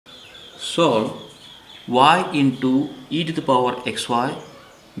solve y into e to the power xy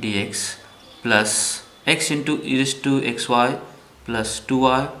dx plus x into e raised to xy plus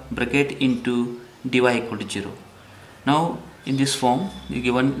 2y bracket into dy equal to 0. Now in this form, the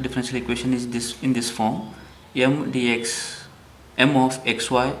given differential equation is this in this form: m dx m of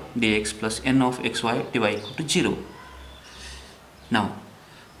xy dx plus n of xy dy equal to 0. Now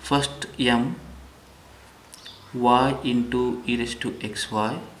first m y into e raised to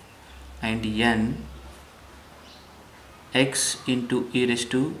xy and n x into e raised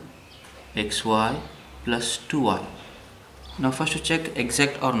to xy plus 2y. Now first to check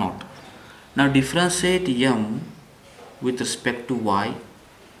exact or not. Now differentiate m with respect to y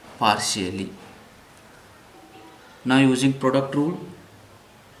partially. Now using product rule,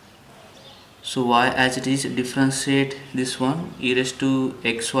 so y as it is, differentiate this one, e raised to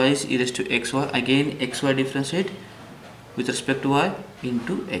xy is e raised to xy, again xy differentiate with respect to y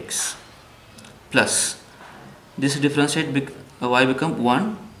into x, plus this differentiate y become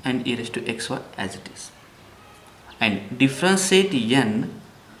 1 and e raised to xy as it is, and differentiate n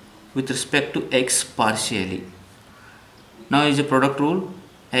with respect to x partially. Now is a product rule,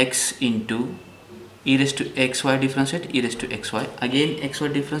 x into e raised to xy differentiate e raised to xy, again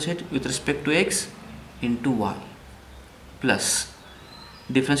xy differentiate with respect to x into y, plus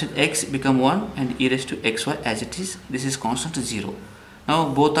differentiate x become 1 and e raised to xy as it is, this is constant 0. Now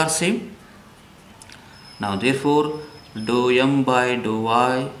both are same. Now therefore dou m by dou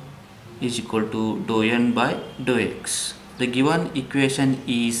y is equal to dou n by dou x. The given equation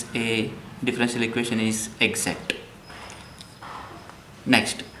is a differential equation is exact.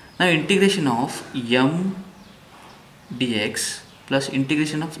 Next, now integration of m dx plus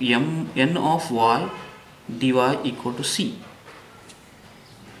integration of n of y dy equal to c.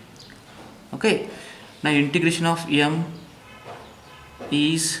 Okay, now integration of m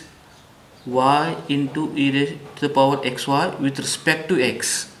is y into e raised to the power xy with respect to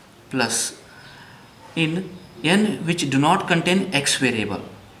x, plus in n which do not contain x variable.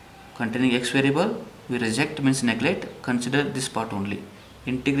 Containing x variable we reject, means neglect, consider this part only.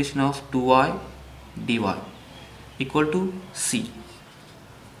 Integration of 2y dy equal to c.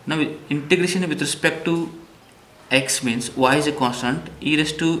 Now integration with respect to x means y is a constant, e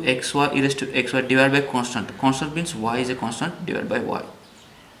raised to xy e raised to xy divided by constant. Constant means y is a constant divided by y,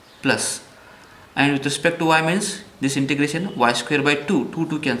 plus, and with respect to y means this integration y square by 2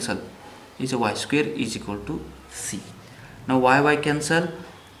 cancel, is a y square is equal to c. Now y cancel.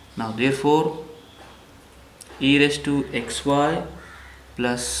 Now therefore e raised to xy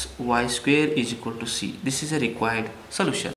plus y square is equal to c. This is a required solution.